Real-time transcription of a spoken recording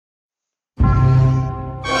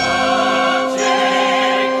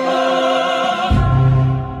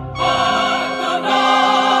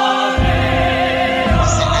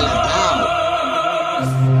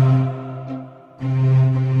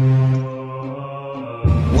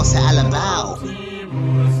What's it all about?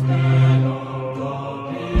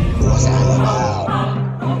 What's it all about?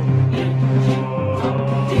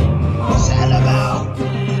 What's it all about?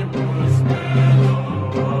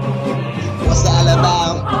 What's it all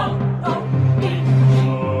about?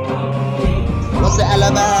 What's it all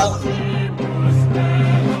about?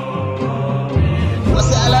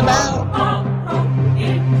 What's it all about?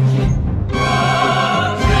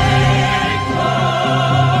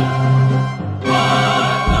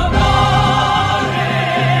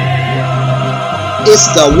 It's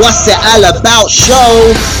the What's It All About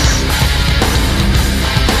show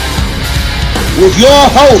with your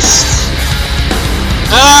host,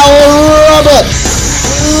 Al Roberts.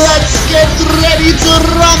 Let's get ready to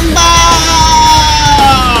rumble!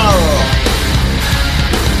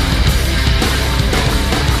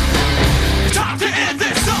 Time to end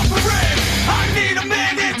this suffering. I need a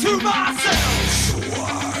minute to myself.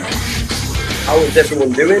 How is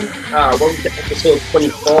everyone doing? Welcome to episode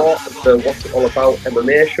 24 of the What's It All About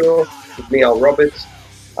MMA show with me, Al Roberts.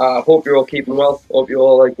 Hope you're all keeping well. Hope you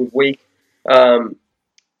all had a good week. Where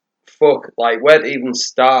to even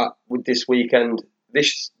start with this weekend?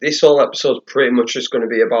 This whole episode's pretty much just going to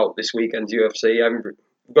be about this weekend's UFC.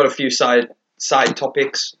 We've got a few side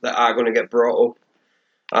topics that are going to get brought up,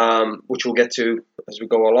 which we'll get to as we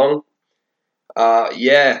go along. I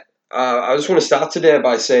just want to start today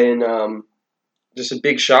by saying just a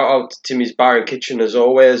big shout out to Timmy's Bar and Kitchen as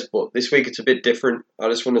always, but this week it's a bit different. I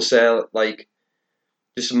just want to say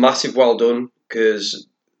just a massive well done, because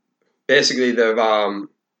basically they've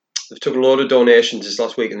took a load of donations this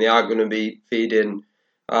last week and they are going to be feeding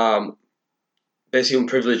basically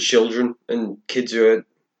unprivileged children and kids who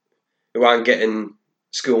aren't getting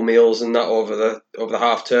school meals and that over the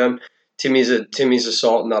half term. Timmy's are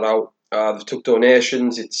sorting that out. They've took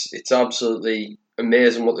donations. It's absolutely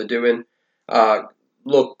amazing what they're doing. Go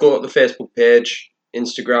to the Facebook page,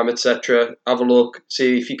 Instagram, etc. Have a look,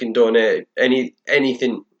 see if you can donate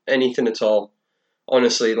anything at all.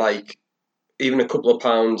 Honestly, even a couple of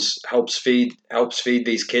pounds helps feed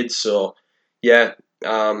these kids. So yeah,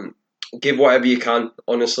 give whatever you can,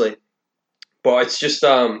 honestly. But it's just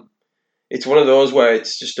it's one of those where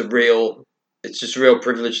it's just a real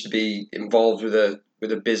privilege to be involved with a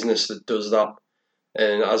business that does that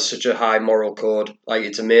and has such a high moral code.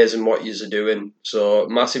 It's amazing what yous are doing. So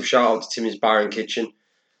massive shout out to Timmy's Bar and Kitchen.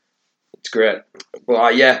 It's great.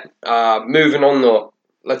 But moving on though,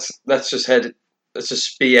 let's just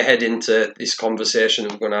spearhead into this conversation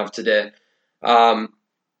that we're going to have today.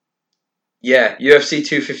 UFC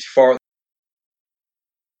 254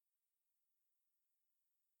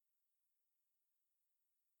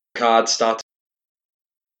 card started.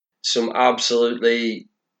 Some absolutely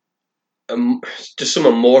just some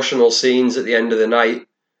emotional scenes at the end of the night.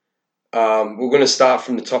 We're going to start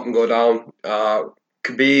from the top and go down.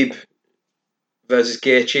 Khabib versus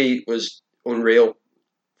Gaethje was unreal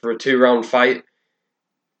for a 2-round fight.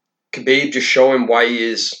 Khabib just showing why he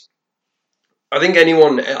is. I think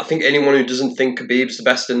anyone who doesn't think Khabib's the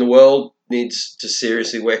best in the world needs to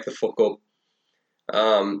seriously wake the fuck up.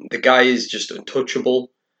 The guy is just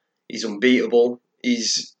untouchable. He's unbeatable.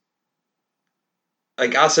 He's,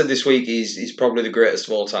 like I said this week, he's probably the greatest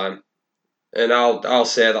of all time. And I'll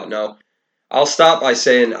say that now. I'll start by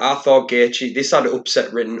saying I thought Gaethje, this had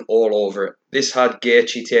upset written all over it. This had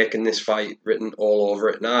Gaethje taking this fight written all over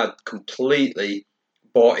it. And I completely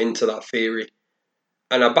bought into that theory.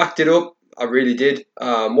 And I backed it up. I really did.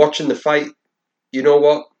 Watching the fight, you know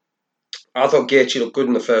what? I thought Gaethje looked good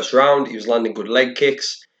in the first round. He was landing good leg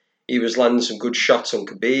kicks. He was landing some good shots on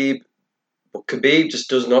Khabib. But Khabib just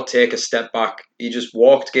does not take a step back. He just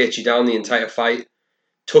walked Gaethje down the entire fight,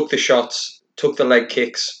 took the shots, took the leg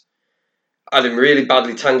kicks. Had him really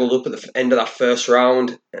badly tangled up at the end of that first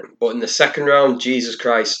round. But in the second round, Jesus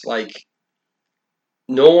Christ, I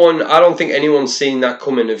don't think anyone's seen that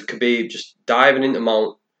coming of Khabib just diving into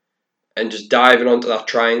Mount and just diving onto that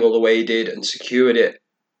triangle the way he did and secured it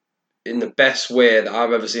in the best way that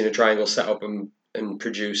I've ever seen a triangle set up and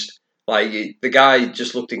produced. The guy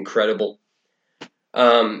just looked incredible.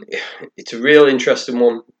 It's a real interesting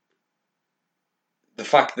one. The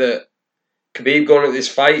fact that Khabib going at this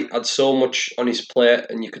fight had so much on his plate,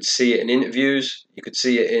 and you could see it in interviews, you could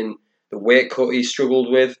see it in the weight cut he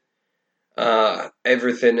struggled with,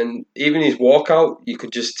 everything, and even his walkout, you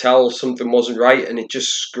could just tell something wasn't right, and it just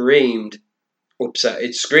screamed upset.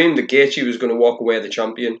 It screamed that Gaethje was going to walk away the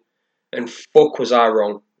champion, and fuck was I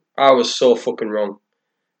wrong. I was so fucking wrong.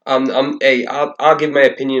 I'll give my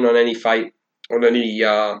opinion on any fight, on any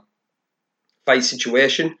fight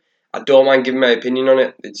situation. I don't mind giving my opinion on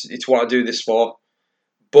it. It's what I do this for.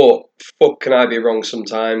 But fuck, can I be wrong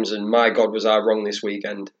sometimes? And my God, was I wrong this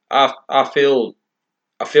weekend? I feel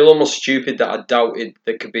almost stupid that I doubted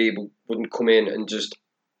that Khabib wouldn't come in and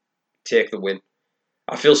take the win.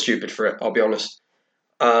 I feel stupid for it. I'll be honest.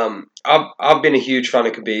 I've been a huge fan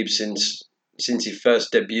of Khabib since he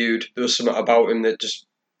first debuted. There was something about him that just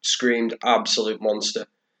screamed absolute monster.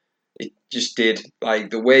 It just did.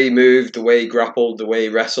 Like the way he moved, the way he grappled, the way he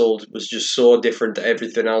wrestled was just so different to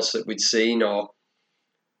everything else that we'd seen or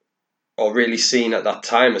really seen at that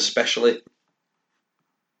time, especially.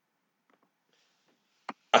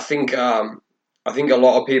 I think a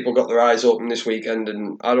lot of people got their eyes open this weekend,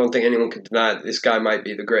 and I don't think anyone can deny that this guy might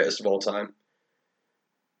be the greatest of all time.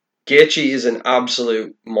 Gaethje is an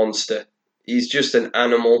absolute monster. He's just an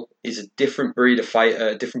animal. He's a different breed of fighter,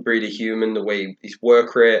 a different breed of human. The way his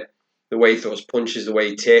work rate, the way he throws punches, the way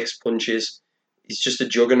he takes punches. He's just a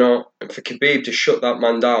juggernaut. And for Khabib to shut that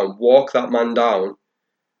man down, walk that man down,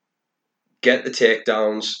 get the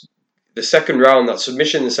takedowns. The second round, that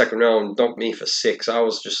submission in the second round knocked me for 6. I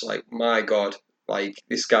was just like, my God, like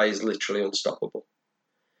this guy is literally unstoppable.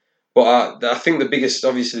 But I think the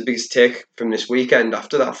biggest take from this weekend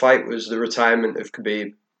after that fight was the retirement of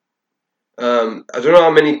Khabib. I don't know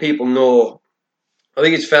how many people know. I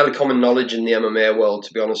think it's fairly common knowledge in the MMA world,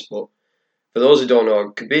 to be honest. But for those who don't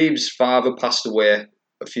know, Khabib's father passed away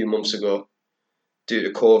a few months ago due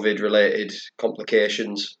to COVID-related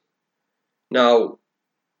complications. Now,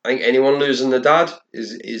 I think anyone losing their dad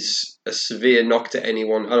is a severe knock to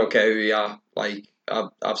anyone. I don't care who you are. Like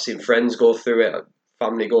I've seen friends go through it,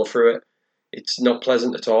 family go through it. It's not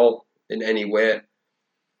pleasant at all in any way.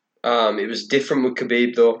 It was different with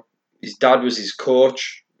Khabib though. His dad was his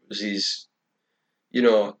coach. Was his,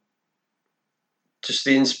 just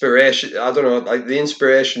the inspiration. I don't know, like the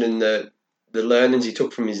inspiration and the learnings he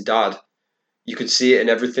took from his dad. You could see it in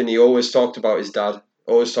everything. He always talked about his dad.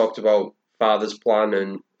 Always talked about father's plan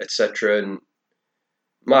and etc. And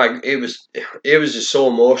it was just so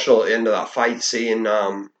emotional at the end of that fight, seeing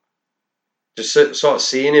just sort of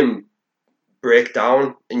seeing him break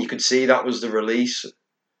down, and you could see that was the release,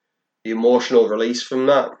 the emotional release from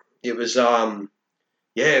that. It was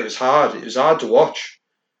it was hard. It was hard to watch,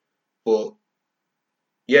 but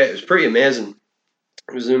yeah, it was pretty amazing.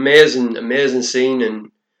 It was an amazing scene,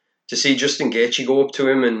 and to see Justin Gaethje go up to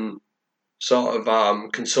him and sort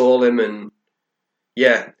of console him, and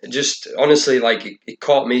yeah, just honestly, like it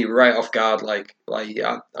caught me right off guard.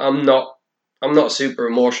 I'm not a super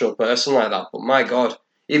emotional person like that, but my God,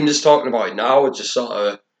 even just talking about it now, it just sort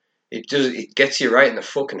of it gets you right in the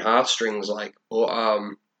fucking heartstrings. Like, but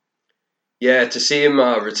yeah, to see him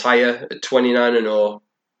retire at 29-0,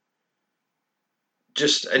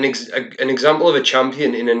 just an example of a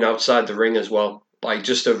champion in and outside the ring as well. Like,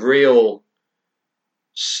 just a real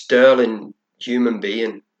sterling human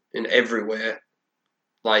being in every way.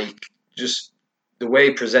 Like, just the way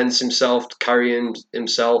he presents himself, carrying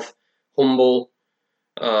himself, humble,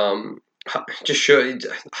 just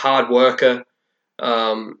hard worker.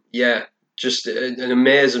 Just an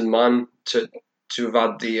amazing man to have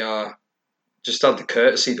had the just had the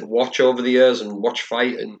courtesy to watch over the years and watch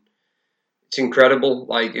fight, and it's incredible.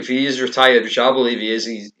 Like, if he is retired, which I believe he is,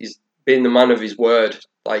 he's been the man of his word.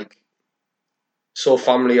 Like, so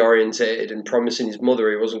family orientated and promising his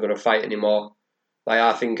mother he wasn't going to fight anymore. Like,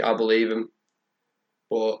 I believe him.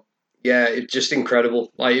 But yeah, it's just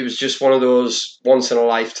incredible. Like, it was just one of those once in a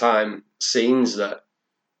lifetime scenes that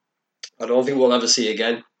I don't think we'll ever see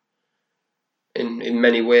again. In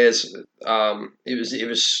many ways, it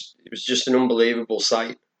was just an unbelievable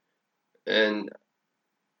sight, and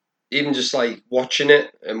even just like watching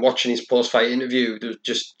it and watching his post fight interview,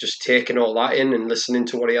 just taking all that in and listening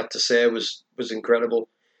to what he had to say was incredible.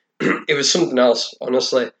 It was something else,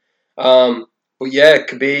 honestly. But yeah,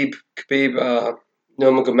 Khabib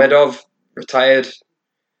Nurmagomedov retired.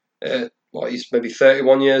 He's maybe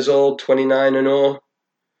 31 years old, 29-0.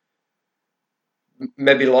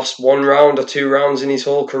 Maybe lost 1 round or 2 rounds in his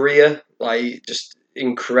whole career. Like, just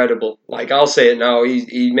incredible. Like, I'll say it now,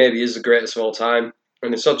 he maybe is the greatest of all time.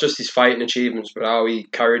 And it's not just his fighting achievements, but how he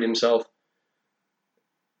carried himself.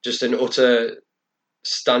 Just an utter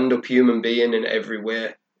stand-up human being in every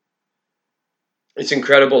way. It's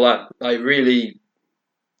incredible that, like, really,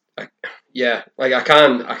 I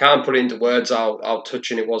can't put it into words how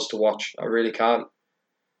touching it was to watch. I really can't.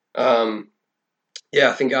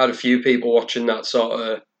 I think I had a few people watching that sort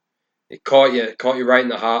of. It caught you right in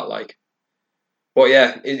the heart, like. But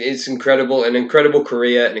yeah, it's incredible, an incredible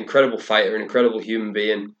career, an incredible fighter, an incredible human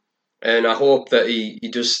being, and I hope that he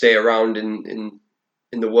does stay around in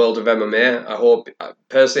the world of MMA. I hope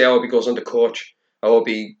he goes on to coach. I hope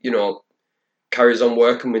he carries on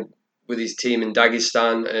working with his team in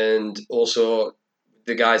Dagestan and also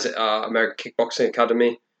the guys at American Kickboxing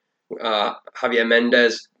Academy, Javier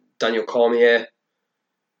Mendez, Daniel Cormier.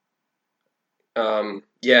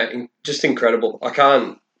 Just incredible.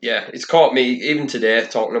 It's caught me even today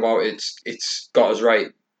talking about it. It's got us right.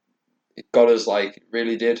 It got us like it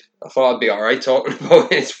really did. I thought I'd be all right talking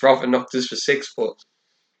about it. It's proper knocked us for six, but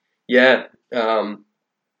yeah,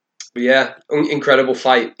 incredible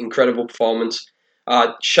fight, incredible performance.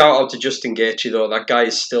 Shout out to Justin Gaethje though. That guy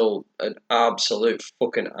is still an absolute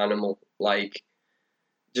fucking animal. Like,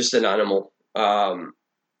 just an animal.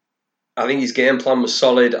 I think his game plan was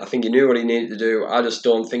solid. I think he knew what he needed to do. I just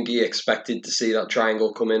don't think he expected to see that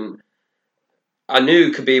triangle come in. I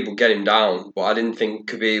knew Khabib would get him down, but I didn't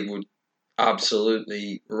think Khabib would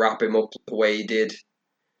absolutely wrap him up the way he did.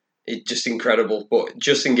 It's just incredible. But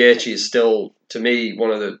Justin Gaethje is still, to me,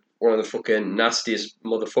 one of the fucking nastiest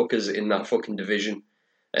motherfuckers in that fucking division.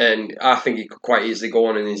 And I think he could quite easily go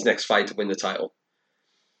on in his next fight to win the title.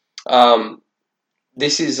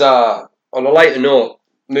 This is, on a lighter note,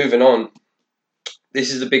 moving on, this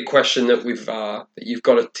is the big question that that you've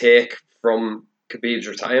got to take from Khabib's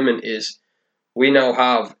retirement is we now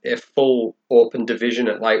have a full open division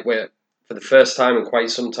at lightweight for the first time in quite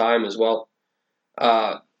some time as well.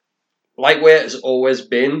 Lightweight has always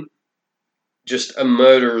been just a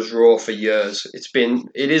murderer's row for years.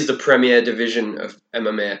 It is the premier division of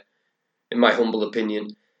MMA, in my humble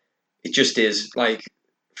opinion. It just is. Like,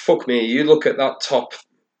 fuck me, you look at that top...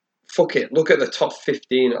 Fuck it, look at the top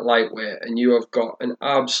 15 at lightweight and you have got an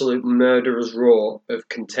absolute murderer's row of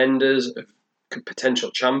contenders, of potential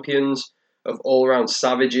champions, of all-round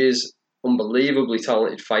savages, unbelievably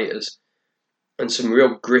talented fighters, and some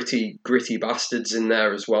real gritty bastards in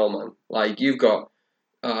there as well, man. Like, you've got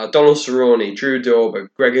Donald Cerrone, Drew Dober,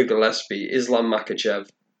 Gregor Gillespie, Islam Makhachev,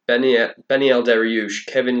 Beneil Dariush,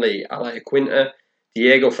 Kevin Lee, Al Iaquinta,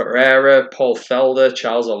 Diego Ferreira, Paul Felder,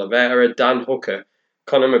 Charles Oliveira, Dan Hooker,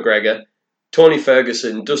 Conor McGregor, Tony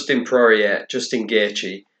Ferguson, Dustin Poirier, Justin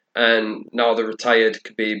Gaethje, and now the retired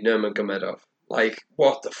Khabib Nurmagomedov. Like,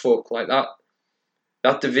 what the fuck? Like,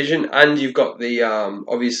 that division, and you've got the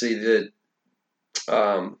obviously the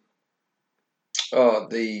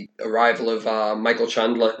arrival of Michael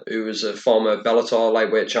Chandler, who was a former Bellator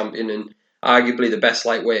lightweight champion and arguably the best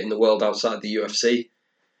lightweight in the world outside the UFC.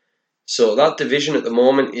 So that division at the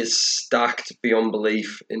moment is stacked beyond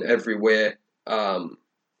belief in every way.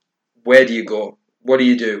 Where do you go? What do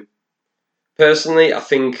you do? Personally, I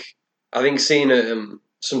think seeing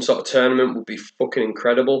some sort of tournament would be fucking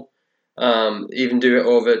incredible. Even do it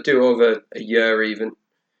over a year, even.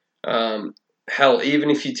 Hell, even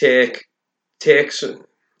if you take someone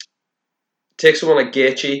like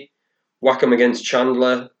Gaethje, whack him against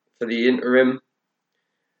Chandler for the interim,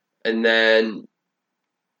 and then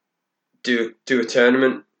do a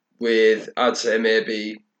tournament with, I'd say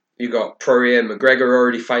maybe you got Poirier, McGregor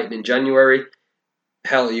already fighting in January.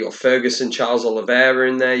 Hell, you got Ferguson, Charles Oliveira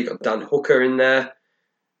in there. You got Dan Hooker in there.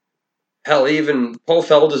 Hell, even Paul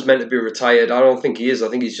Felder's meant to be retired. I don't think he is. I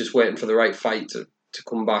think he's just waiting for the right fight to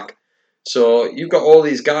come back. So you've got all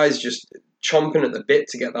these guys just chomping at the bit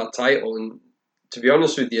to get that title. And to be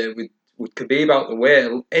honest with you, with Khabib out the way,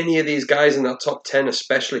 any of these guys in that top 10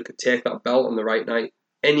 especially could take that belt on the right night.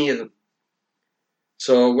 Any of them.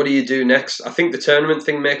 So what do you do next? I think the tournament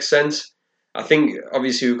thing makes sense. I think,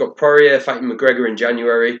 obviously, we've got Poirier fighting McGregor in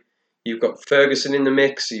January. You've got Ferguson in the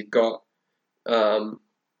mix. You've got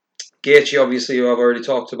Gaethje, obviously, who I've already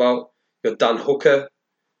talked about. You've got Dan Hooker.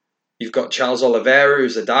 You've got Charles Oliveira,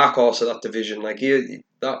 who's a dark horse of that division. Like,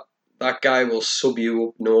 that guy will sub you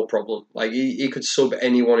up, no problem. Like, he could sub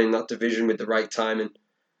anyone in that division with the right timing.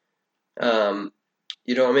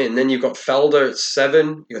 You know what I mean? And then you've got Felder at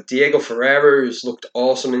 7. You've got Diego Ferreira, who's looked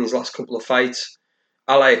awesome in his last couple of fights.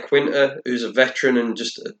 Al Iaquinta, who's a veteran and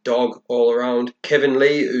just a dog all around. Kevin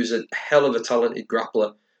Lee, who's a hell of a talented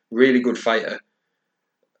grappler. Really good fighter.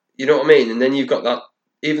 You know what I mean? And then you've got that,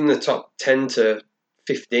 even the top 10 to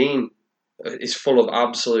 15 is full of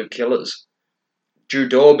absolute killers. Drew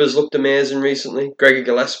Dober's looked amazing recently. Gregor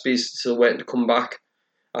Gillespie's still waiting to come back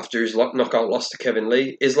after his knockout loss to Kevin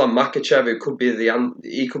Lee. Islam Makhachev, who could be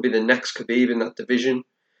the next Khabib in that division.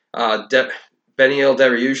 Beneil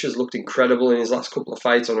Dariush has looked incredible in his last couple of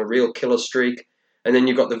fights on a real killer streak. And then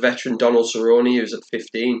you've got the veteran Donald Cerrone, who's at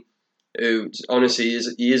 15, who honestly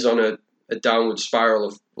he is on a downward spiral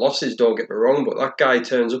of losses, don't get me wrong, but that guy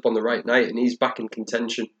turns up on the right night and he's back in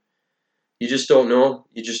contention. You just don't know.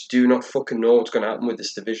 You just do not fucking know what's going to happen with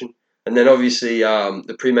this division. And then obviously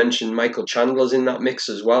the pre-mentioned Michael Chandler's in that mix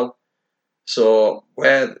as well. So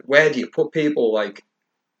where do you put people? Like,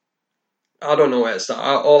 I don't know where to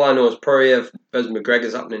start. All I know is Poirier versus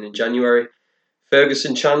McGregor's happening in January.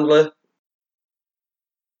 Ferguson Chandler,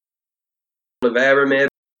 Oliveira maybe,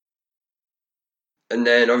 and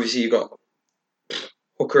then obviously you got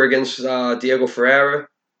Hooker against Diego Ferreira.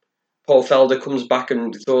 Paul Felder comes back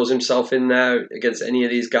and throws himself in there against any of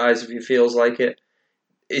these guys if he feels like it.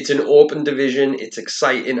 It's an open division. It's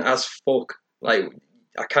exciting as fuck. Like,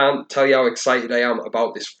 I can't tell you how excited I am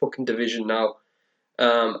about this fucking division now.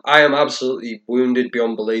 I am absolutely wounded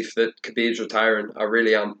beyond belief that Khabib's retiring. I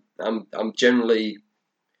really am. I'm generally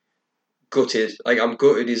gutted. Like, I'm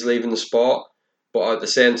gutted he's leaving the sport, but at the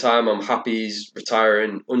same time, I'm happy he's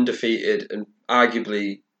retiring undefeated and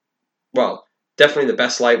arguably, well, definitely the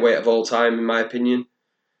best lightweight of all time in my opinion.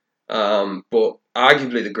 But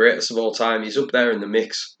arguably the greatest of all time. He's up there in the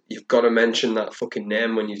mix. You've got to mention that fucking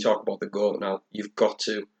name when you talk about the GOAT now. You've got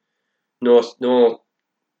to. No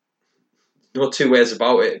two ways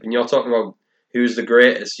about it. When you're talking about who's the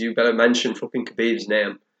greatest, you better mention fucking Khabib's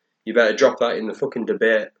name. You better drop that in the fucking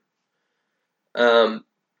debate. But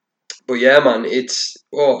yeah, man, it's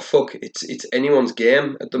anyone's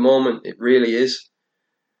game at the moment. It really is.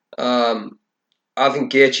 I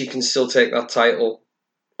think Gaethje can still take that title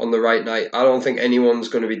on the right night. I don't think anyone's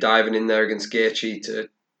going to be diving in there against Gaethje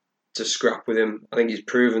to scrap with him. I think he's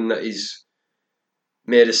proven that he's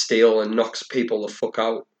made of steel and knocks people the fuck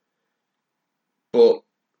out. But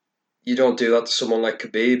you don't do that to someone like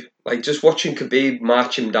Khabib. Like, just watching Khabib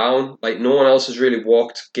march him down, like, no one else has really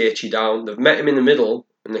walked Gaethje down. They've met him in the middle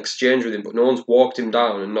and exchanged with him, but no one's walked him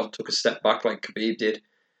down and not took a step back like Khabib did.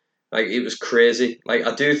 Like, it was crazy. Like,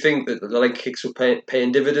 I do think that the leg kicks were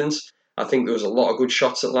paying dividends. I think there was a lot of good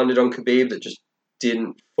shots that landed on Khabib that just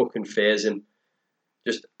didn't fucking faze him.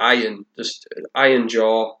 Just iron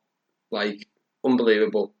jaw, like,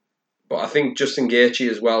 unbelievable. But I think Justin Gaethje,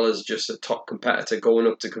 as well as just a top competitor, going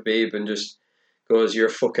up to Khabib and just goes, "You're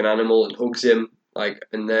a fucking animal," and hugs him, like,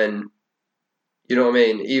 and then, you know what I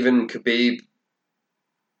mean? Even Khabib,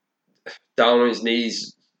 down on his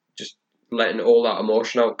knees, just letting all that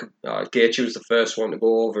emotion out. Gaethje was the first one to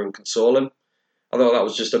go over and console him. I thought that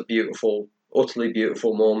was just a beautiful, utterly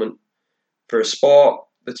beautiful moment for a sport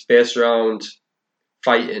that's based around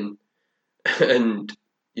fighting and,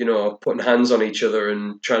 you know, putting hands on each other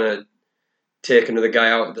and trying to take another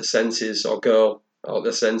guy out of the senses or girl out of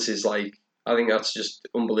the senses. Like, I think that's just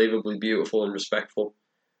unbelievably beautiful and respectful,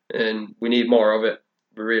 and we need more of it.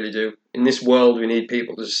 We really do. In this world, we need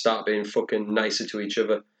people to start being fucking nicer to each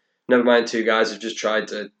other. Never mind two guys who've just tried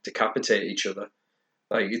to decapitate each other.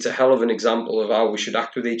 Like, it's a hell of an example of how we should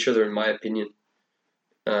act with each other, in my opinion.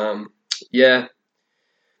 Yeah.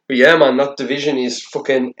 But yeah, man, that division is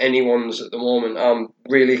fucking anyone's at the moment. I'm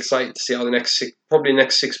really excited to see how the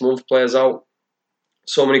next 6 months plays out.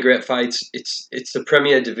 So many great fights. It's the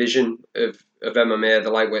premier division of MMA,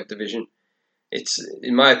 the lightweight division. It's,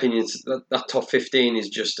 in my opinion, that top 15 is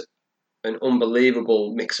just an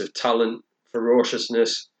unbelievable mix of talent,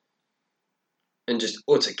 ferociousness, and just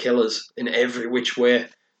utter killers in every which way.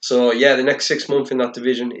 So yeah, the next 6 months in that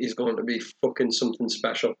division is going to be fucking something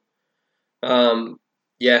special.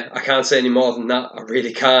 Yeah, I can't say any more than that. I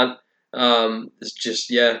really can't. It's just,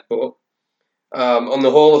 yeah, but on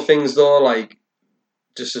the whole of things though, like,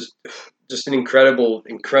 just an incredible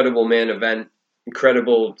main event,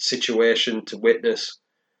 incredible situation to witness.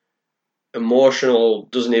 Emotional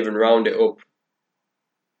doesn't even round it up.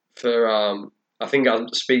 For I think I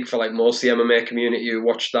speak for like most of the MMA community who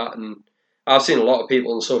watched that, and I've seen a lot of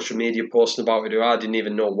people on social media posting about it who I didn't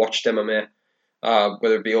even know watched MMA,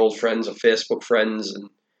 whether it be old friends or Facebook friends, and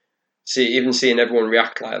seeing everyone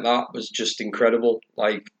react like that was just incredible.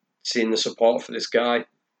 Like, seeing the support for this guy,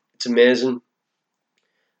 it's amazing.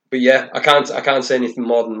 But yeah, I can't say anything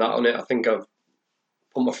more than that on it. I think I've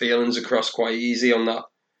put my feelings across quite easy on that.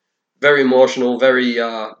 Very emotional, very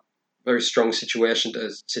strong situation to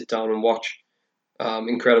sit down and watch.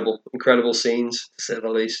 Incredible scenes, to say the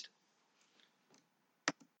least.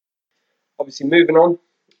 Obviously, moving on.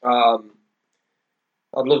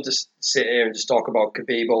 I'd love to sit here and just talk about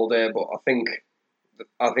Khabib all day, but I think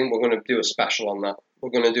we're going to do a special on that. We're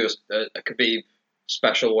going to do a Khabib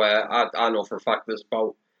special where I know for a fact there's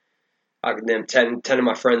about, I could name 10 of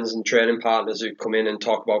my friends and training partners who come in and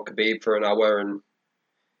talk about Khabib for an hour, and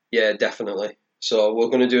yeah, definitely. So we're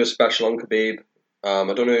going to do a special on Khabib. I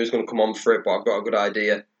don't know who's going to come on for it, but I've got a good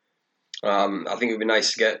idea. I think it would be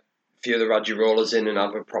nice to get a few of the Raji Rollers in and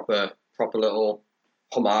have a proper little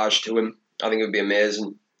homage to him. I think it would be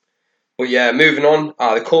amazing. But yeah, moving on.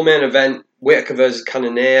 The co-main event, Whittaker versus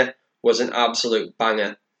Cannonier, was an absolute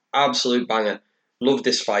banger. Absolute banger. Loved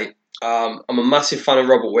this fight. I'm a massive fan of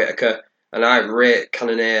Robert Whittaker. and I rate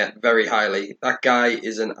Cannonier very highly. That guy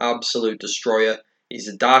is an absolute destroyer. He's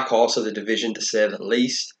a dark horse of the division, to say the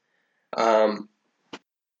least. Um,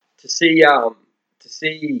 to see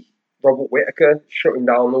Robert Whittaker shut him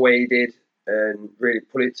down the way he did and really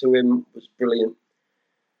put it to him was brilliant.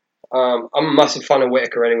 I'm a massive fan of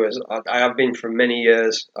Whittaker, anyways. I have been for many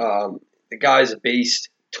years. The guy's a beast,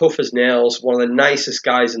 tough as nails, one of the nicest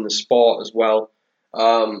guys in the sport as well.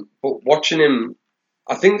 But watching him,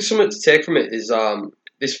 I think something to take from it is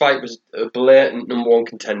this fight was a blatant number one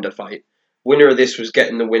contender fight. Winner of this was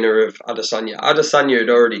getting the winner of Adesanya. Adesanya had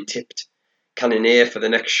already tipped Cannonier for the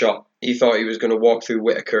next shot. He thought he was going to walk through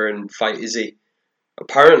Whittaker and fight Izzy.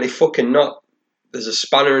 Apparently, fucking not. There's a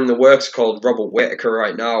spanner in the works called Robert Whittaker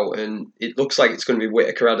right now, and it looks like it's going to be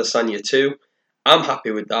Whittaker Adesanya too. I'm happy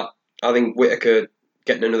with that. I think Whittaker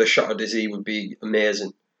getting another shot at Izzy would be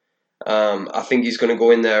amazing. I think he's going to go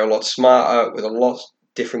in there a lot smarter with a lot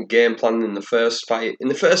different game plan than the first fight. In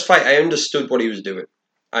the first fight, I understood what he was doing.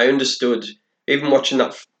 I understood, even watching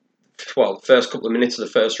that, first couple of minutes of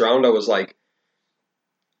the first round, I was like,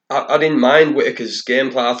 I didn't mind Whittaker's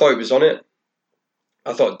game plan. I thought he was on it.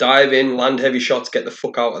 I thought dive in, land heavy shots, get the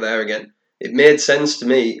fuck out of there again. It made sense to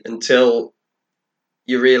me until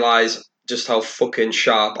you realise just how fucking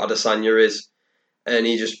sharp Adesanya is. And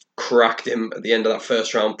he just cracked him at the end of that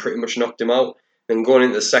first round, pretty much knocked him out. Then going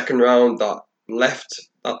into the second round, that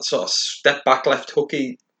sort of step back left hook,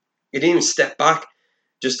 he didn't even step back.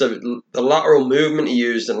 Just the lateral movement he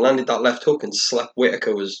used and landed that left hook and slept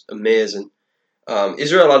Whittaker was amazing.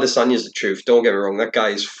 Israel Adesanya is the truth, don't get me wrong, that guy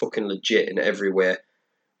is fucking legit in every way.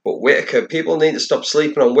 But Whittaker, people need to stop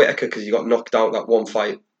sleeping on Whittaker because he got knocked out that one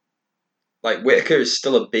fight. Like, Whittaker is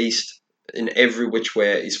still a beast in every which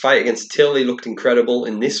way. His fight against Till, he looked incredible.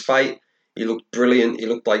 In this fight, he looked brilliant. He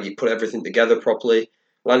looked like he put everything together properly.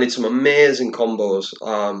 Landed some amazing combos.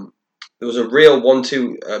 There was a real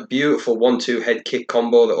beautiful 1-2 head kick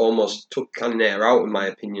combo that almost took Cannonier out, in my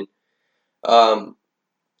opinion. But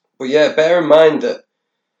yeah, bear in mind that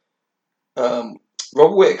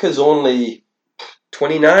Robert Whittaker's only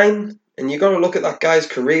 29, and you got to look at that guy's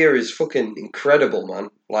career is fucking incredible, man.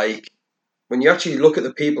 Like, when you actually look at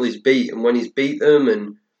the people he's beat and when he's beat them,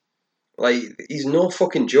 and like, he's no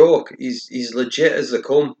fucking joke. He's legit as they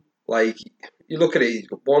come. Like, you look at it, he's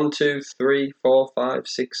got 1, 2, 3, 4, 5,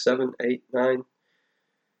 6, 7, 8, 9.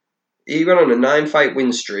 He went on a 9-fight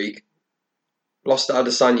win streak, lost to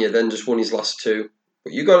Adesanya, then just won his last 2.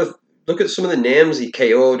 But you got to look at some of the names he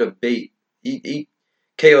KO'd and beat. He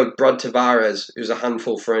KO'd Brad Tavares, who's a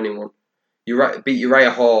handful for anyone. Beat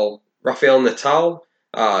Uriah Hall, Rafael Natal,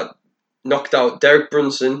 knocked out Derek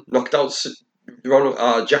Brunson, knocked out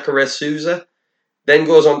Jacare Souza, then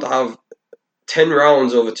goes on to have 10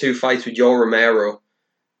 rounds over 2 fights with Yoel Romero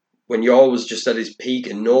when Yoel was just at his peak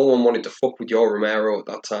and no one wanted to fuck with Yoel Romero at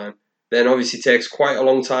that time. Then obviously takes quite a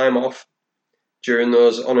long time off during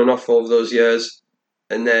those, on and off over those years,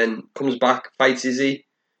 and then comes back, fights Izzy,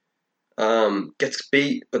 gets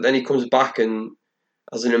beat, but then he comes back and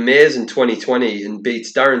has an amazing 2020 and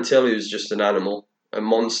beats Darren Till, who's just an animal, a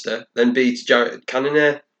monster, then beats Jared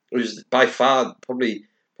Cannonier, who's by far probably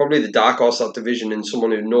the dark horse of that division and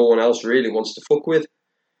someone who no one else really wants to fuck with.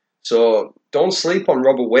 So don't sleep on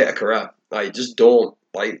Robert Whittaker. Like, just don't.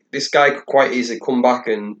 Like, this guy could quite easily come back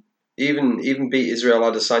and even beat Israel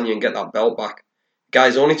Adesanya and get that belt back.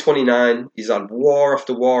 Guy's only 29. He's had war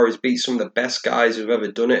after war. He's beat some of the best guys who've ever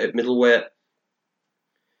done it at middleweight.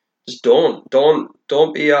 Just don't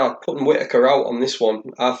be putting Whittaker out on this one.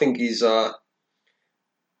 I think he's.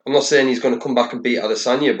 I'm not saying he's going to come back and beat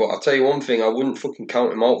Adesanya, but I'll tell you one thing: I wouldn't fucking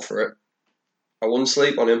count him out for it. I wouldn't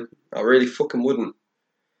sleep on him. I really fucking wouldn't.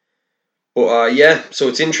 But yeah, so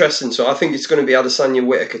it's interesting. So I think it's going to be Adesanya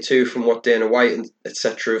Whittaker too, from what Dana White and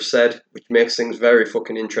etc. have said, which makes things very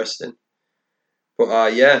fucking interesting.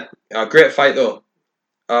 But yeah, great fight though.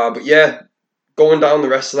 But yeah, going down the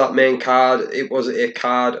rest of that main card, it was a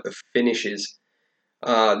card of finishes.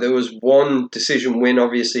 There was one decision win,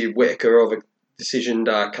 obviously Whittaker over decisioned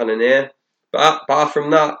Cannonier. But apart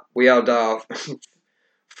from that, we had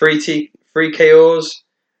 3 KOs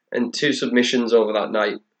and 2 submissions over that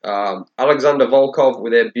night. Alexander Volkov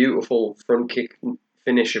with a beautiful front kick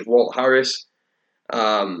finish of Walt Harris.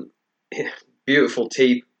 Beautiful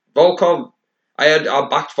teep. Volkov, I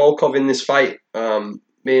backed Volkov in this fight.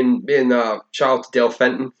 Me and shout out to Dale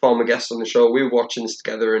Fenton, former guest on the show. We were watching this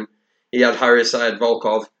together, and he had Harris, I had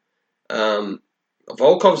Volkov.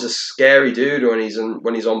 Volkov's a scary dude when he's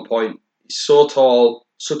on point. He's so tall,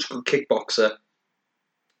 such a good kickboxer,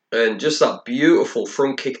 and just that beautiful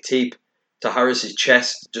front kick teep to Harris's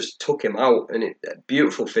chest just took him out, and a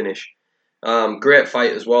beautiful finish. Great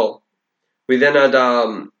fight as well. We then had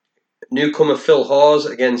newcomer Phil Hawes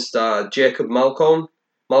against Jacob Malcolm.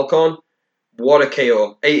 What a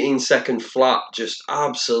KO. 18-second flat. Just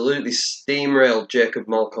absolutely steamrolled Jacob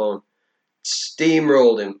Malcolm.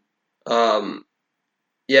 Steamrolled him. Phil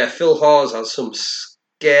Hawes has some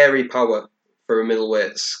scary power for a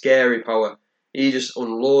middleweight. Scary power. He just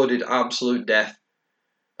unloaded absolute death.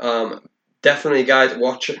 Definitely a guy to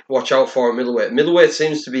watch out for a middleweight. Middleweight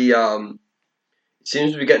seems to be getting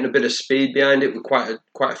a bit of speed behind it with quite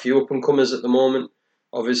a few up and comers at the moment.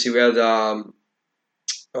 Obviously, we had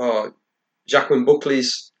Jacqueline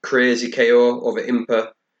Buckley's crazy KO over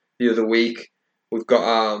Impa the other week. We've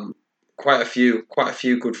got quite a few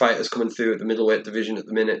good fighters coming through at the middleweight division at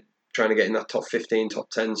the minute, trying to get in that top 15, top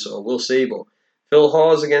 10. So we'll see. But Phil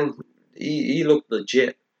Hawes again, he looked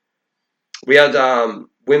legit. We had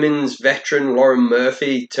women's veteran Lauren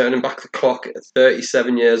Murphy turning back the clock at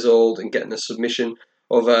 37 years old and getting a submission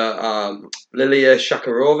over Lilia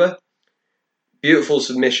Shakarova. Beautiful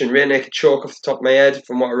submission, rear naked choke off the top of my head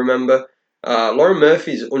from what I remember. Lauren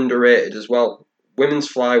Murphy's underrated as well.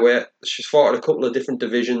 Women's flyweight. She's fought in a couple of different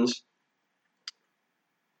divisions.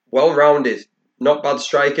 Well-rounded. Not bad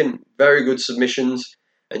striking. Very good submissions.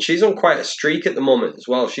 And she's on quite a streak at the moment as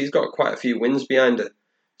well. She's got quite a few wins behind her.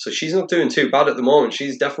 So she's not doing too bad at the moment.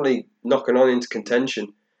 She's definitely knocking on into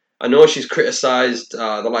contention. I know she's criticised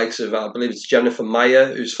the likes of, I believe it's Jennifer Maia,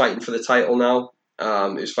 who's fighting for the title now,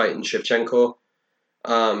 who's fighting Shevchenko.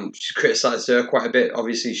 She's criticised her quite a bit.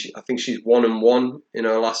 Obviously, I think she's 1-1 in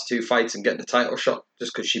her last two fights and getting a title shot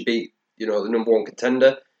just because she beat, the number one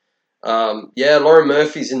contender. Lauren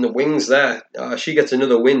Murphy's in the wings there. She gets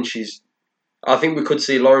another win. I think we could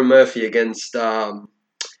see Lauren Murphy against,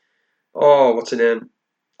 what's her name?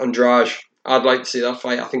 Andrade. I'd like to see that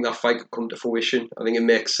fight. I think that fight could come to fruition. I think it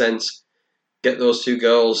makes sense. Get those two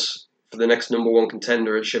girls for the next number one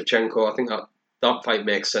contender at Shevchenko. I think that fight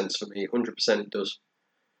makes sense for me. 100% it does.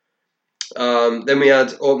 Then we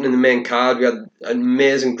had, opening the main card, we had an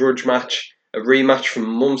amazing grudge match, a rematch from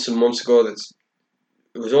months and months ago it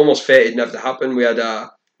was almost fated never to happen. We had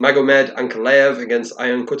Magomed Ankalaev against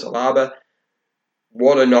Ion Cutelaba.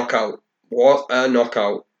 What a knockout.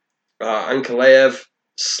 Ankalaev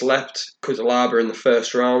slept Cutelaba in the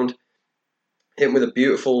first round. Hit him with a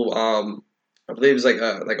beautiful, I believe it was like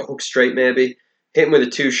a hook straight maybe. Hit him with a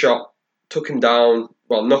two-shot, took him down,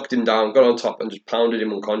 knocked him down, got on top and just pounded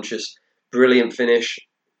him unconscious. Brilliant finish.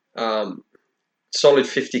 Solid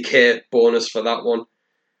 50k bonus for that one.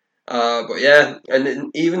 But yeah,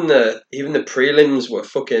 and even the prelims were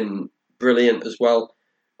fucking brilliant as well.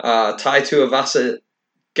 Tai Tuivasa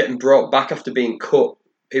getting brought back after being cut.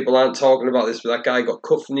 People aren't talking about this, but that guy got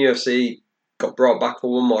cut from the UFC, got brought back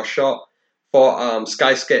for one more shot. Fought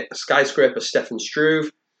skyscraper Stefan Struve.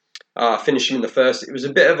 Finished him in the first. It was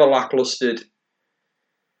a bit of a lackluster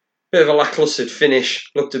finish.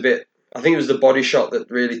 Looked a bit. I think it was the body shot that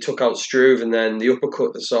really took out Struve, and then the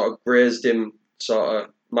uppercut that sort of grazed him, sort of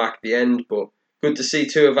marked the end. But good to see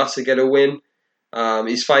Tuivasa get a win.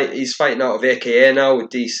 He's fighting out of AKA now with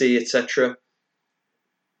DC, etc.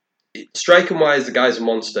 Striking wise, the guy's a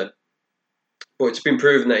monster, but it's been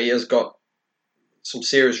proven that he has got some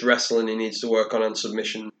serious wrestling he needs to work on and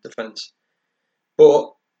submission defense.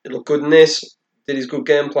 But it looked good in this. Did his good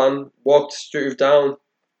game plan. Walked Struve down.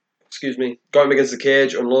 Got him against the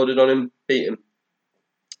cage, unloaded on him, beat him.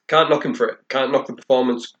 Can't knock him for it. Can't knock the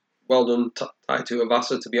performance. Well done, Tai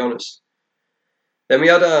Tuivasa, to be honest. Then we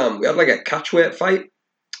had like a catchweight fight.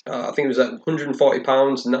 I think it was at 140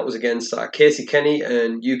 pounds, and that was against Casey Kenny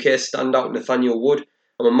and UK standout Nathaniel Wood.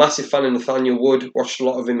 I'm a massive fan of Nathaniel Wood. Watched a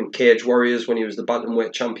lot of him in Cage Warriors when he was the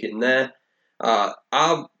bantamweight champion there.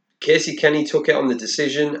 Casey Kenny took it on the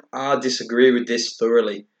decision. I disagree with this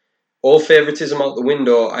thoroughly. All favouritism out the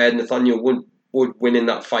window. I had Nathaniel Wood winning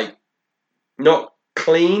that fight. Not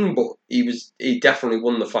clean, but he definitely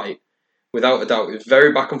won the fight. Without a doubt. It was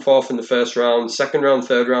very back and forth in the first round. Second round,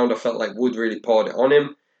 third round, I felt like Wood really poured it on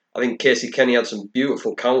him. I think Casey Kenny had some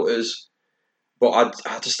beautiful counters. But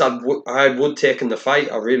I had Wood taking the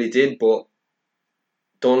fight. I really did, but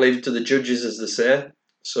don't leave it to the judges, as they say.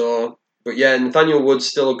 So, but yeah, Nathaniel Wood's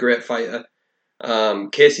still a great fighter.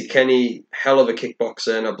 Casey Kenny, hell of a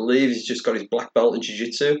kickboxer, and I believe he's just got his black belt in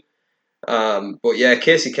jiu-jitsu. But yeah,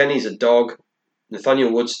 Casey Kenny's a dog.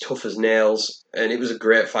 Nathaniel Wood's tough as nails, and it was a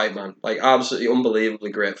great fight, man. Like, absolutely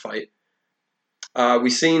unbelievably great fight. We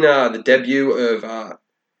seen the debut of,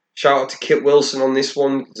 shout out to Kit Wilson on this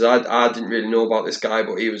one, because I didn't really know about this guy,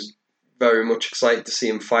 but he was very much excited to see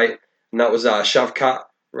him fight, and that was Shavkat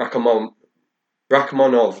Rakhmonov.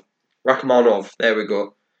 There we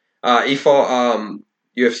go. He fought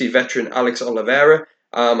UFC veteran Alex Oliveira,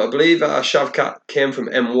 I believe Shavkat came from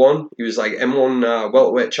M1. He was like M1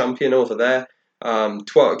 welterweight champion over there.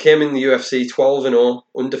 Came in the UFC 12-0,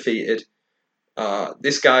 undefeated.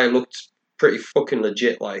 This guy looked pretty fucking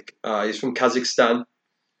legit. Like he's from Kazakhstan.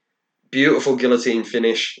 Beautiful guillotine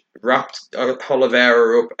finish. Wrapped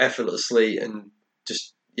Oliveira up effortlessly, and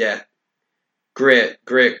just great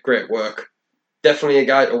work. Definitely a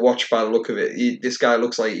guy to watch by the look of it. This guy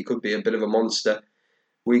looks like he could be a bit of a monster.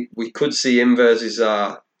 We could see him versus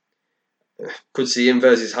Hazmat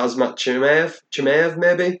Chimaev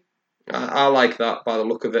maybe. I like that by the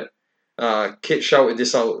look of it. Kit shouted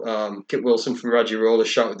this out. Kit Wilson from Raji Roller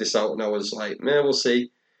shouted this out, and I was like, man, we'll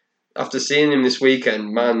see. After seeing him this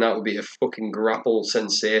weekend, man, that would be a fucking grapple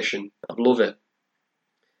sensation. I'd love it.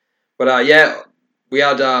 But we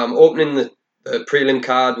had opening the prelim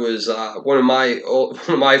card was one of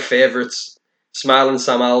my favourites, Smiling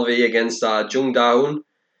Sam Alvey against Jung Da-un.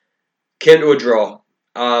 Came to a draw.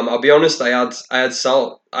 I'll be honest, I had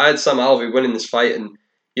Sam Alvey winning this fight, and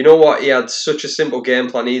you know what? He had such a simple game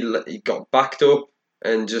plan. He got backed up,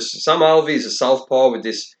 and just Sam Alvey is a southpaw with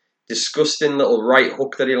this disgusting little right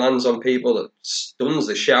hook that he lands on people that stuns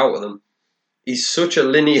the shit out of them. He's such a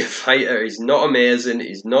linear fighter. He's not amazing.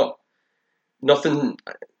 He's nothing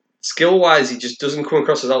skill-wise. He just doesn't come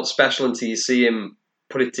across as out special until you see him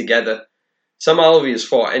put it together. Sam Alvey has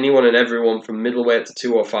fought anyone and everyone from middleweight to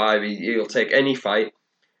 205. He'll take any fight.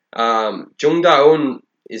 Jung Da-un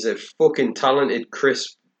is a fucking talented,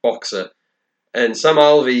 crisp boxer. And Sam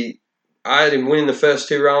Alvey, I had him winning the first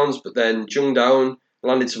 2 rounds, but then Jung Da-un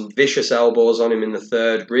landed some vicious elbows on him in the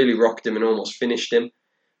third, really rocked him and almost finished him.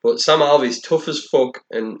 But Sam Alvey's tough as fuck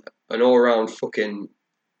and an all-round fucking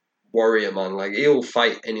warrior, man. Like, he'll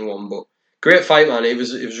fight anyone, but great fight, man. It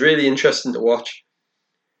was really interesting to watch.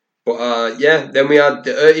 But then we had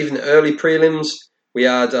even the early prelims. We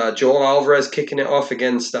had Joel Alvarez kicking it off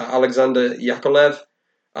against Alexander Yakovlev.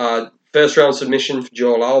 First round submission for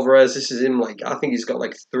Joel Alvarez. This is him, like, I think he's got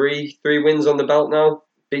like three wins on the belt now.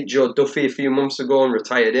 Beat Joe Duffy a few months ago and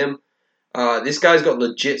retired him. This guy's got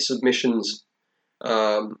legit submissions.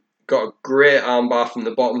 Got a great armbar from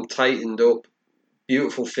the bottom, tightened up.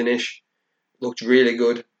 Beautiful finish. Looked really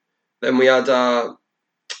good. Then we had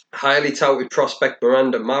highly touted prospect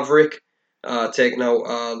Miranda Maverick taking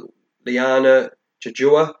out Liana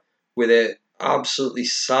Jajua with a absolutely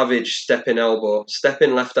savage step-in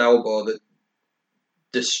left elbow that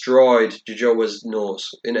destroyed Jajua's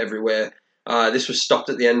nose in every way. This was stopped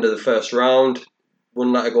at the end of the first round.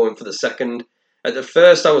 Wouldn't let her go in for the second. At the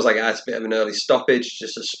first, I was like, it's a bit of an early stoppage,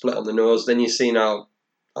 just a split on the nose. Then you seen how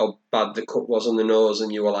bad the cut was on the nose,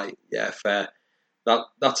 and you were like, yeah, fair.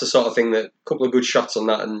 That's the sort of thing that a couple of good shots on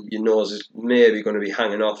that, and your nose is maybe going to be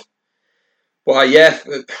hanging off. But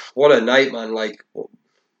what a night, man! Like,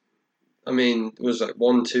 I mean, it was like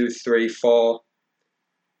 1, 2, 3, 4,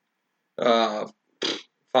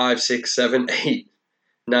 5, 6, 7, 8,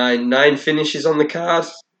 9 finishes on the card.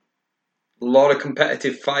 A lot of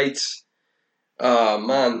competitive fights.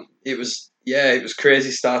 Man, it was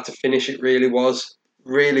crazy start to finish. It really was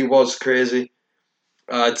crazy.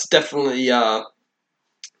 It's definitely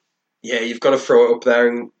you've got to throw it up there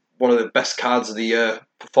in one of the best cards of the year,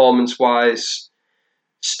 performance-wise,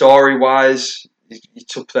 story-wise.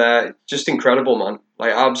 It's up there. Just incredible, man.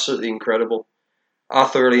 Like, absolutely incredible. I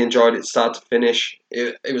thoroughly enjoyed it start to finish.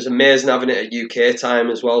 It was amazing having it at UK time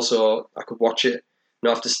as well, so I could watch it,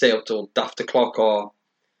 not have to stay up till daft o'clock or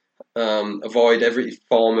avoid every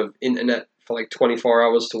form of internet for like 24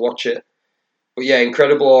 hours to watch it. But yeah,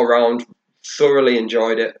 incredible all around. Thoroughly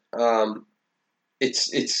enjoyed it.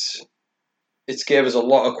 It's gave us a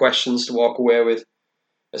lot of questions to walk away with,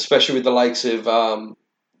 especially with the likes of the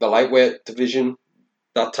lightweight division.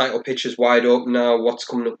 That title picture is wide open now. What's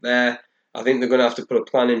coming up there? I think they're going to have to put a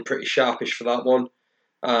plan in pretty sharpish for that one.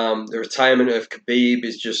 The retirement of Khabib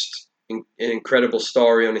is just an incredible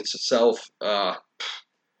story on itself. I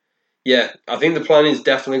think the plan is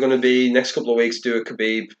definitely going to be next couple of weeks do a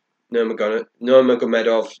Khabib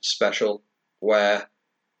Nurmagomedov special where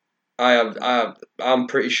I'm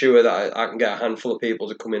pretty sure that I can get a handful of people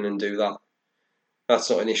to come in and do that. That's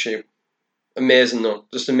not an issue. Amazing though,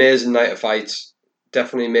 just amazing night of fights.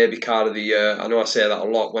 Definitely maybe card of the year. I know I say that a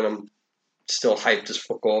lot when I'm still hyped as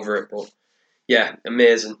fuck over it, but yeah,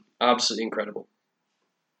 amazing, absolutely incredible.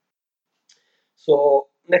 So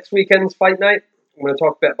next weekend's fight night, I'm going to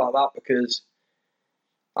talk a bit about that because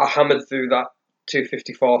I hammered through that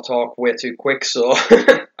 254 talk way too quick. So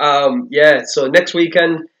so next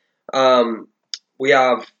weekend we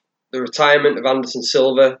have the retirement of Anderson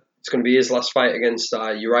Silva. It's going to be his last fight against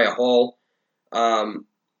Uriah Hall.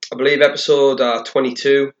 I believe episode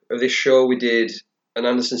 22 of this show we did an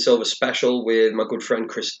Anderson Silva special with my good friend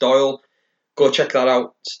Chris Doyle. Go check that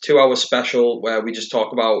out. It's a 2-hour special where we just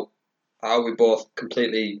talk about how we both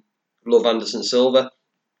completely love Anderson Silva.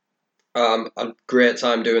 I had a great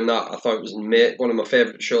time doing that. I thought it was one of my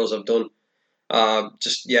favourite shows I've done.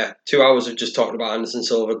 2 hours of just talking about Anderson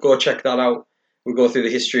Silva. Go check that out. We go through the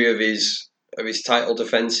history of his title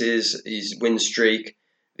defences, his win streak,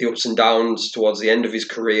 the ups and downs towards the end of his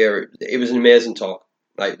career. It was an amazing talk.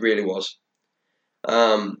 Like, it really was.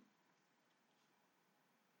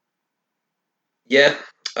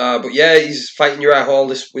 He's fighting Uriah Hall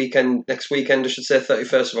next weekend, I should say,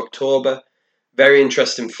 31st of October. Very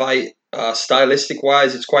interesting fight. Stylistic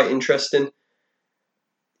wise, it's quite interesting.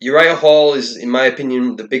 Uriah Hall is, in my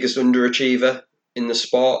opinion, the biggest underachiever in the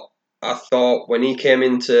sport. I thought when he came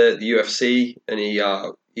into the UFC and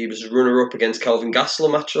he was runner-up against Kelvin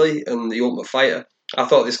Gastelum, actually, in the Ultimate Fighter, I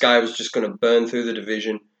thought this guy was just going to burn through the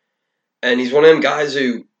division. And he's one of them guys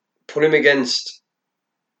who put him against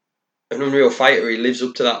an unreal fighter. He lives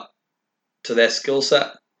up to their skill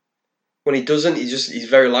set. When he doesn't, he's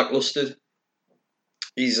very lackluster.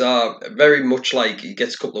 He's very much like he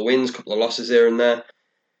gets a couple of wins, a couple of losses here and there.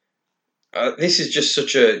 This is just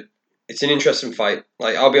it's an interesting fight.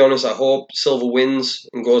 Like, I'll be honest, I hope Silva wins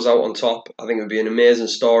and goes out on top. I think it would be an amazing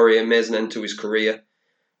story, amazing end to his career.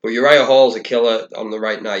 But Uriah Hall's a killer on the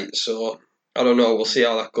right night, so I don't know. We'll see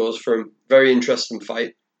how that goes for him. Very interesting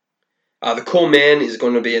fight. The co-main is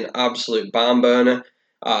going to be an absolute barn burner.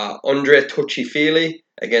 Andre Touchy-Feely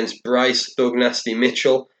against Bryce Thug Nasty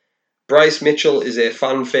Mitchell. Bryce Mitchell is a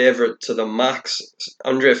fan favourite to the max.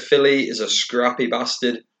 Andre Fili is a scrappy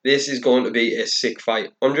bastard. This is going to be a sick fight.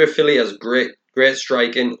 Andre Fili has great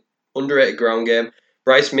striking, underrated ground game.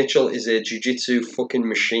 Bryce Mitchell is a jiu-jitsu fucking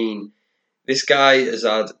machine. This guy has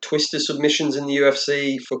had twister submissions in the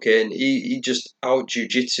UFC. He just out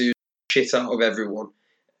jiu-jitsu shit out of everyone.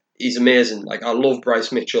 He's amazing. Like, I love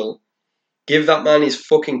Bryce Mitchell. Give that man his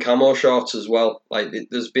fucking camo shorts as well. Like,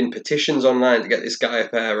 there's been petitions online to get this guy a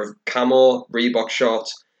pair of camo Reebok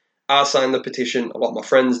shorts. I signed the petition. A lot of my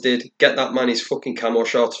friends did. Get that man his fucking camo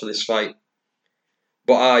shorts for this fight.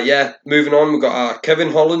 But moving on, we've got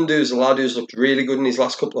Kevin Holland, who's a lad who's looked really good in his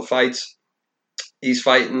last couple of fights. He's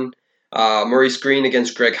fighting Maurice Green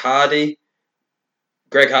against Greg Hardy.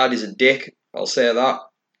 Greg Hardy's a dick, I'll say that.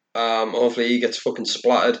 Hopefully he gets fucking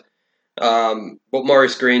splattered. But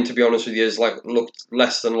Maurice Green, to be honest with you, has looked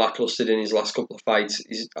less than lackluster in his last couple of fights.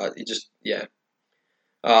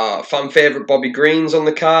 Fan favourite Bobby Green's on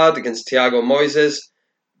the card against Thiago Moises.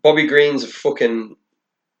 Bobby Green's a fucking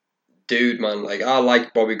dude, man. Like, I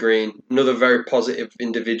like Bobby Green. Another very positive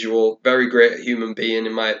individual. Very great human being,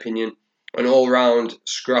 in my opinion. An all-round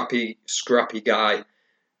scrappy guy.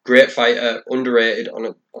 Great fighter, underrated,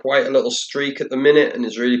 on quite a little streak at the minute, and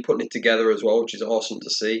is really putting it together as well, which is awesome to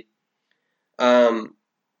see.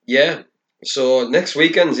 So next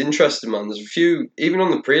weekend's interesting, man. There's a few, even on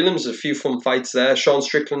the prelims, there's a few fun fights there. Sean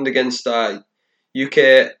Strickland against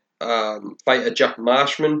UK fighter Jack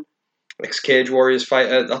Marshman, ex-Cage Warriors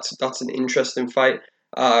fighter. That's an interesting fight.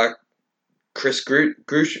 Chris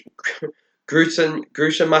Grushamacher.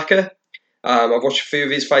 I've watched a few of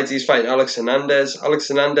his fights. He's fighting Alex Hernandez. Alex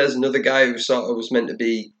Hernandez, another guy who sort of was meant to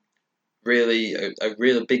be really a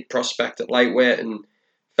really big prospect at lightweight and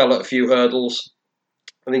fell at a few hurdles.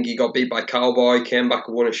 I think he got beat by Cowboy, came back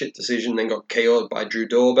and won a shit decision, then got KO'd by Drew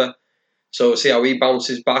Dober. So we'll see how he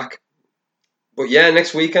bounces back. But yeah,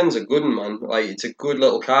 next weekend's a good one, man. Like, it's a good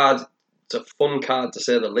little card. It's a fun card, to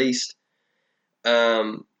say the least.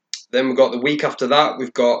 Then we've got the week after that,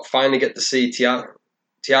 we've got finally get to see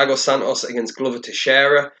Thiago Santos against Glover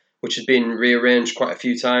Teixeira, which has been rearranged quite a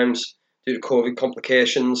few times due to COVID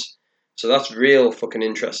complications. So that's real fucking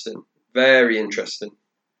interesting. Very interesting.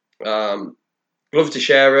 Glover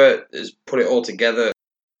Teixeira has put it all together.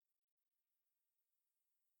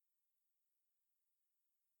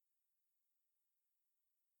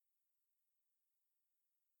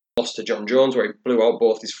 Lost to John Jones, where he blew out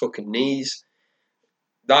both his fucking knees.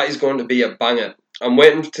 That is going to be a banger. I'm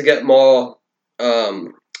waiting to get a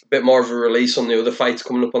bit more of a release on the other fights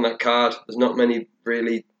coming up on that card. There's not many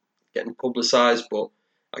really getting publicised, but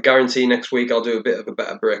I guarantee next week I'll do a bit of a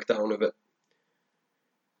better breakdown of it.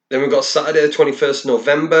 Then we've got Saturday the 21st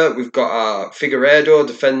November. We've got Figueiredo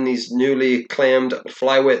defending his newly acclaimed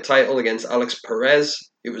flyweight title against Alex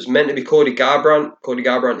Perez. It was meant to be Cody Garbrandt. Cody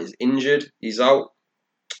Garbrandt is injured. He's out.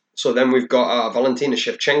 So then we've got Valentina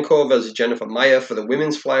Shevchenko versus Jennifer Maia for the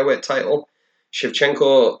women's flyweight title.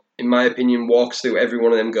 Shevchenko, in my opinion, walks through every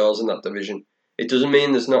one of them girls in that division. It doesn't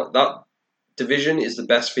mean there's not... That division is the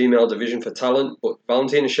best female division for talent, but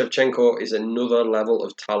Valentina Shevchenko is another level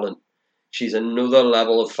of talent. She's another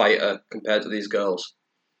level of fighter compared to these girls.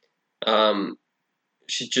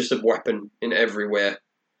 She's just a weapon in every way.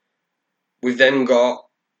 We've then got,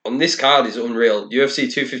 on this card is unreal.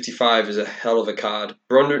 UFC 255 is a hell of a card.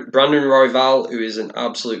 Brandon Royval, who is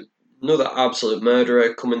another absolute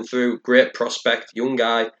murderer coming through. Great prospect, young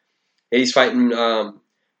guy. He's fighting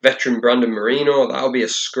veteran Brandon Moreno. That'll be a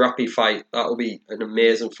scrappy fight. That'll be an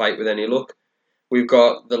amazing fight with any luck. We've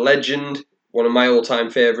got the legend, one of my all-time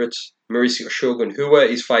favourites, Mauricio Shogun Hua.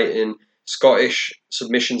 He's fighting Scottish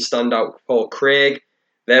submission standout Paul Craig.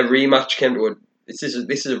 Their rematch came to this is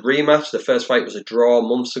a rematch. The first fight was a draw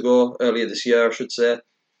months ago, earlier this year, I should say.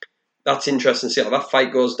 That's interesting to see how that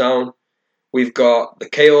fight goes down. We've got the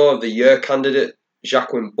KO of the year candidate,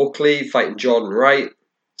 Jacqueline Buckley, fighting Jordan Wright.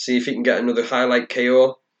 See if he can get another highlight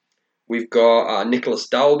KO. We've got Nicholas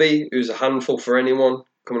Dalby, who's a handful for anyone,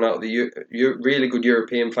 coming out of the really good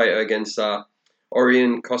European fighter against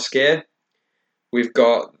Orion Cosquet. We've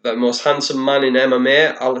got the most handsome man in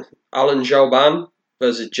MMA, Alan Jouban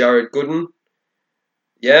versus Jared Gooden.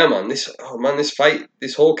 Yeah, man, this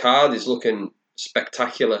whole card is looking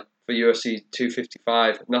spectacular for UFC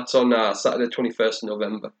 255, and that's on Saturday, 21st of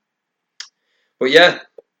November. But yeah,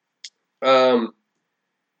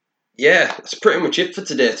 that's pretty much it for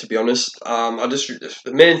today, to be honest.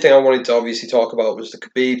 The main thing I wanted to obviously talk about was the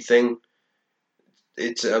Khabib thing.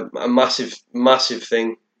 It's a massive, massive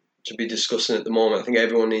thing to be discussing at the moment. I think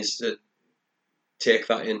everyone needs to take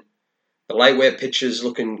that in. The lightweight picture's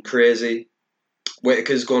looking crazy.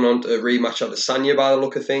 Whitaker's going on to a rematch out of Sanya by the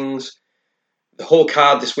look of things. The whole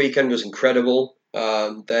card this weekend was incredible.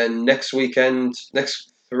 Then next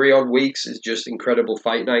 3 odd weeks is just incredible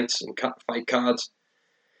fight nights and fight cards.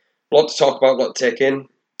 A lot to talk about, a lot to take in.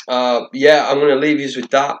 I'm going to leave you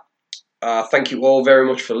with that. Thank you all very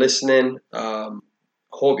much for listening.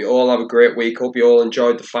 Hope you all have a great week. Hope you all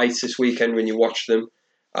enjoyed the fights this weekend when you watched them.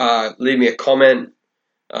 Leave me a comment.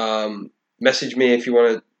 Message me if you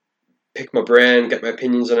want to pick my brain, get my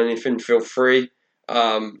opinions on anything, feel free.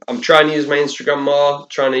 I'm trying to use my Instagram more,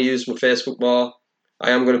 trying to use my Facebook more. I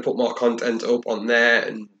am going to put more content up on there,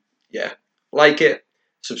 and like it,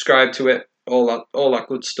 subscribe to it, all that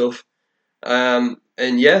good stuff. Also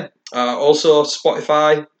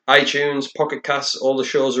Spotify, iTunes, Pocket Casts, all the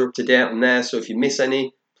shows are up to date on there, so if you miss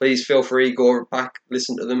any, please feel free, go back,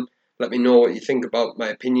 listen to them, let me know what you think about my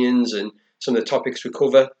opinions and some of the topics we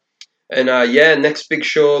cover. And next big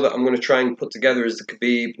show that I'm going to try and put together is the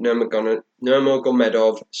Khabib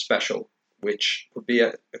Nurmagomedov special, which would be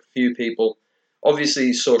a few people,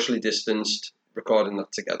 obviously socially distanced, recording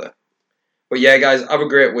that together. But yeah, guys, have a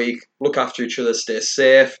great week. Look after each other. Stay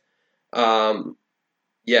safe. Also,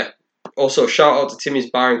 shout out to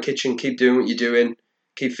Timmy's Bar and Kitchen. Keep doing what you're doing.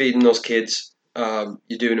 Keep feeding those kids.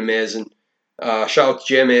 You're doing amazing. Shout out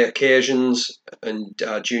to JMA Occasions and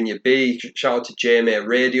Junior B. Shout out to JMA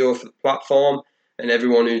Radio for the platform and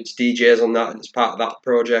everyone who's DJs on that and is part of that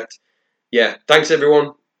project. Yeah, thanks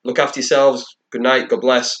everyone. Look after yourselves. Good night. God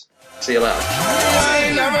bless. See you later.